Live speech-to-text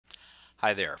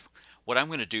Hi there. What I'm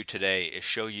going to do today is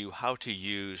show you how to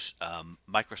use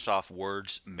Microsoft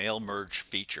Word's Mail Merge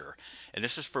feature. And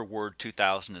this is for Word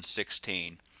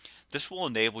 2016. This will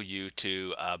enable you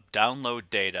to download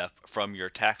data from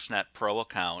your TaxNet Pro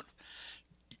account.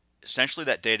 Essentially,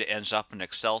 that data ends up in an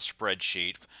Excel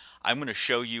spreadsheet. I'm going to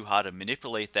show you how to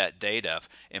manipulate that data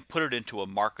and put it into a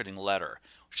marketing letter,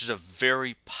 which is a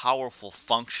very powerful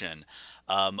function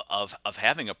of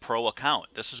having a pro account.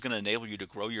 This is going to enable you to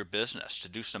grow your business, to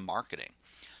do some marketing.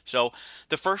 So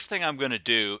the first thing I'm going to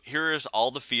do, here is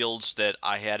all the fields that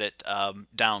I had it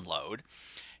download.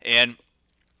 And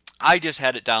I just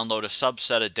had it download a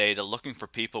subset of data looking for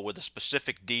people with a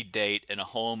specific deed date and a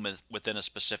home within a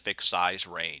specific size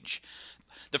range.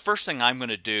 The first thing I'm going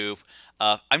to do,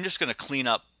 I'm just going to clean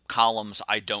up columns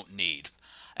I don't need.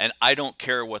 And I don't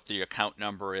care what the account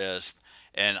number is.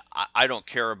 And I don't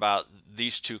care about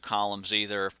these two columns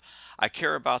either. I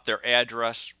care about their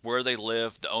address, where they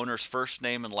live, the owner's first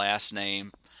name and last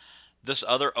name. This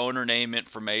other owner name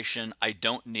information I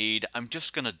don't need. I'm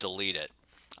just going to delete it.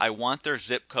 I want their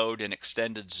zip code and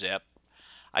extended zip.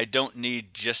 I don't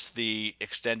need just the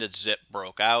extended zip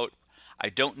broke out. I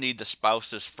don't need the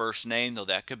spouse's first name, though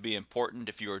that could be important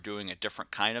if you are doing a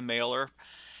different kind of mailer.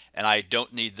 And I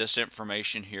don't need this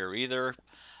information here either.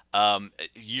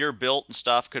 Year built and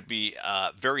stuff could be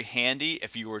very handy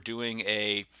if you were doing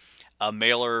a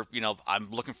mailer. I'm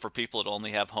looking for people that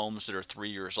only have homes that are 3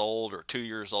 years old or 2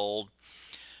 years old.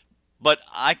 But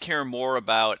I care more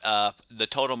about the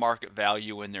total market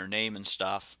value in their name and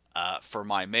stuff for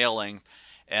my mailing,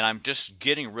 and I'm just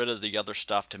getting rid of the other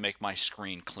stuff to make my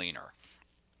screen cleaner.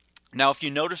 Now, if you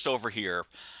notice over here,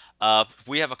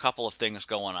 we have a couple of things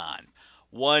going on.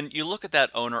 One, you look at that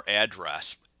owner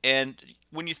address, and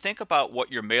when you think about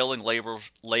what your mailing label,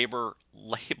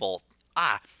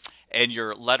 and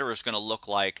your letter is going to look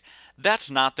like, that's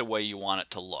not the way you want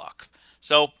it to look.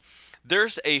 So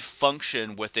there's a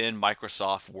function within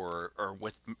Microsoft Word or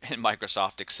in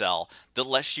Microsoft Excel that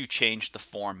lets you change the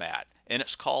format, and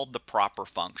it's called the proper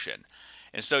function.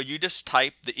 And so you just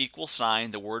type the equal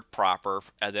sign, the word proper,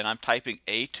 and then I'm typing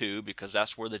A2 because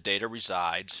that's where the data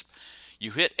resides.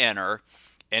 You hit enter,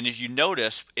 and as you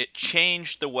notice, it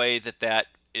changed the way that that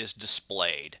is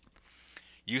displayed.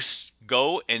 You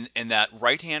go in that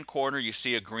right hand corner, you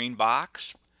see a green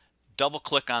box. Double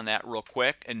click on that real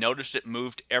quick and notice it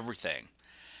moved everything.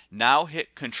 Now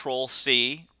hit Control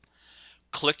C,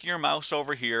 click your mouse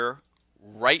over here,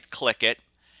 right click it,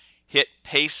 hit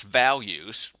Paste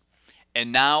Values,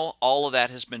 and now all of that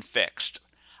has been fixed.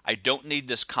 I don't need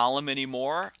this column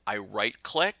anymore. I right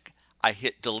click, I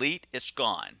hit delete, it's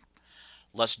gone.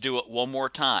 Let's do it one more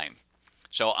time.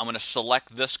 So I'm going to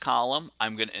select this column,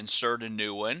 I'm going to insert a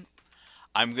new one.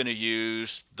 I'm going to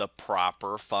use the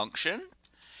proper function,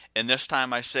 and this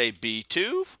time I say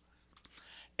B2,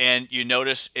 and you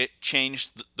notice it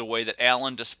changed the way that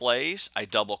Alan displays. I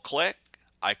double click,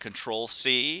 I Control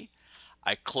C,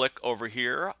 I click over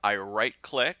here, I right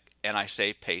click, and I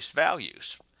say paste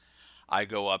values. I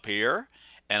go up here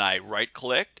and I right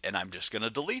click, and I'm just going to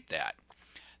delete that.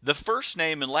 The first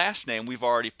name and last name we've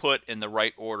already put in the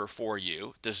right order for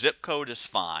you. The zip code is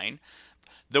fine.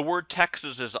 The word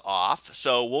Texas is off,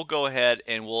 so we'll go ahead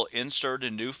and we'll insert a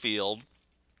new field.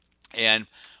 And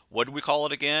what do we call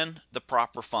it again? The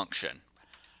proper function.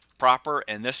 Proper,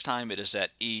 and this time it is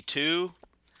at E2.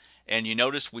 And you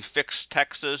notice we fixed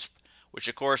Texas, which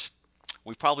of course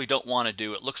we probably don't want to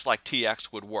do. It looks like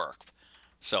TX would work.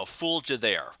 So fooled you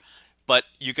there. But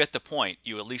you get the point.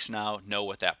 You at least now know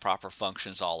what that proper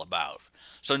function is all about.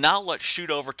 So now let's shoot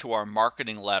over to our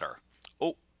marketing letter.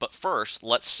 Oh, but first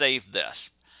let's save this.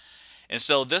 And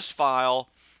so this file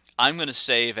I'm going to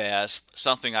save as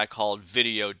something I called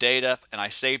video data, and I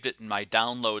saved it in my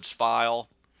downloads file,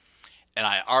 and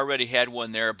I already had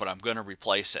one there, but I'm going to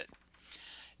replace it.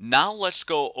 Now let's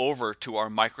go over to our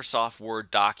Microsoft Word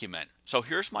document. So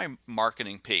here's my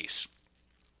marketing piece.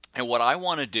 And what I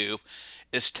want to do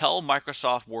is tell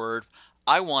Microsoft Word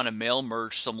I want to mail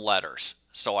merge some letters.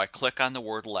 So I click on the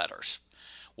word letters.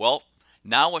 Well,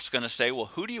 now it's going to say,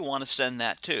 well, who do you want to send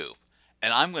that to?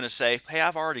 And I'm going to say, hey,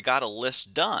 I've already got a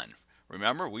list done.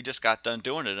 Remember, we just got done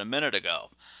doing it a minute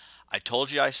ago. I told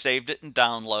you I saved it in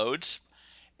downloads,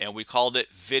 and we called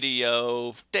it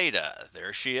video data.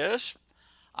 There she is.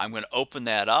 I'm going to open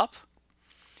that up,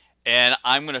 and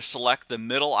I'm going to select the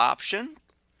middle option.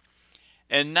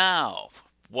 And now,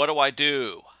 what do I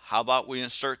do? How about we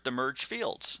insert the merge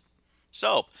fields?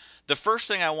 So, the first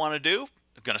thing I want to do,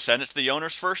 I'm going to send it to the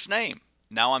owner's first name.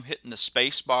 Now I'm hitting the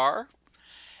space bar,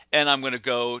 and I'm going to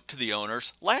go to the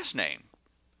owner's last name.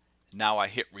 Now I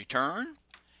hit return,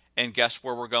 And guess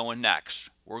where we're going next?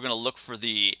 We're going to look for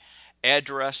the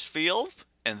address field,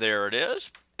 and there it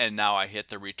is. And now I hit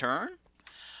the return,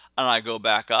 and I go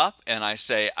back up and I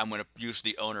say I'm going to use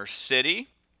the owner's city,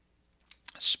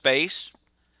 space,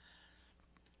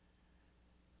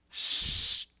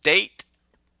 state,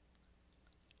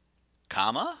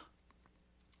 comma,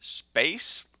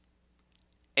 space,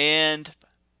 and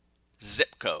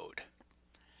zip code.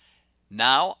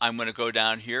 Now I'm going to go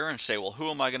down here and say, well, who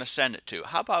am I going to send it to?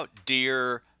 How about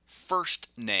dear first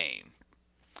name?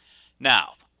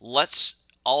 Now, let's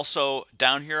also,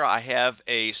 down here I have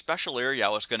a special area I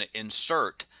was going to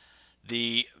insert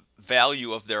the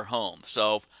value of their home.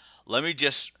 So let me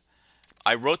just,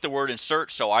 I wrote the word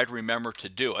insert so I'd remember to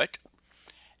do it.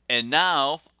 And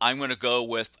now I'm going to go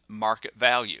with market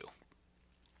value.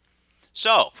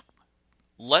 So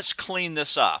let's clean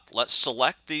this up. Let's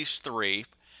select these three,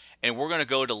 and we're going to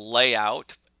go to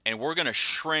layout, and we're going to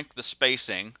shrink the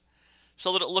spacing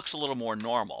so that it looks a little more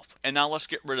normal. And now let's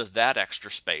get rid of that extra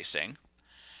spacing.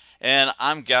 And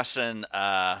I'm guessing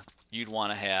you'd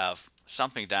want to have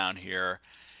something down here,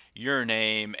 your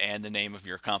name and the name of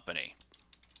your company.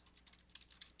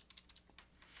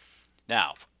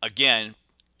 Now, again,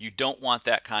 you don't want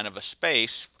that kind of a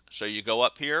space, so you go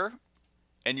up here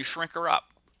and you shrink her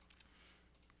up.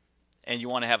 And you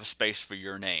want to have a space for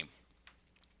your name.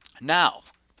 Now,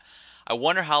 I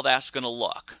wonder how that's going to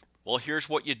look. Well, here's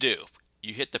what you do.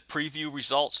 You hit the preview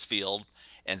results field,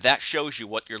 and that shows you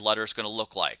what your letter is going to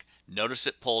look like. Notice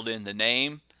it pulled in the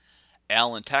name,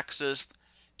 Allen, Texas,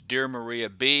 Dear Maria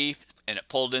B, and it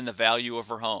pulled in the value of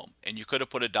her home. And you could have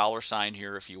put a $sign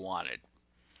here if you wanted.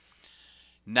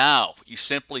 Now, you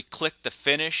simply click the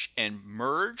finish and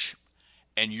merge,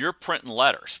 and you're printing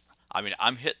letters. I mean,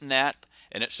 I'm hitting that,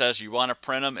 and it says you want to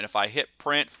print them, and if I hit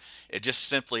print, it just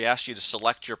simply asks you to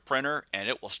select your printer, and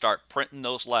it will start printing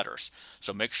those letters.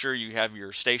 So make sure you have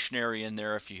your stationery in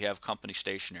there if you have company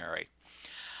stationery.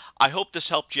 I hope this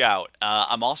helped you out.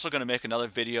 I'm also going to make another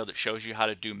video that shows you how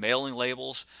to do mailing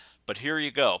labels, but here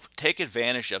you go. Take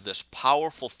advantage of this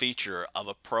powerful feature of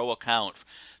a pro account.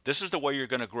 This is the way you're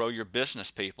going to grow your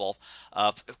business, people.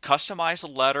 Customize a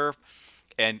letter,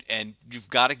 and you've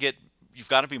got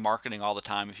to be marketing all the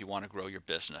time if you want to grow your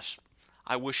business.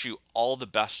 I wish you all the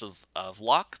best of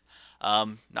luck.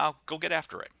 Now go get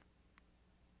after it.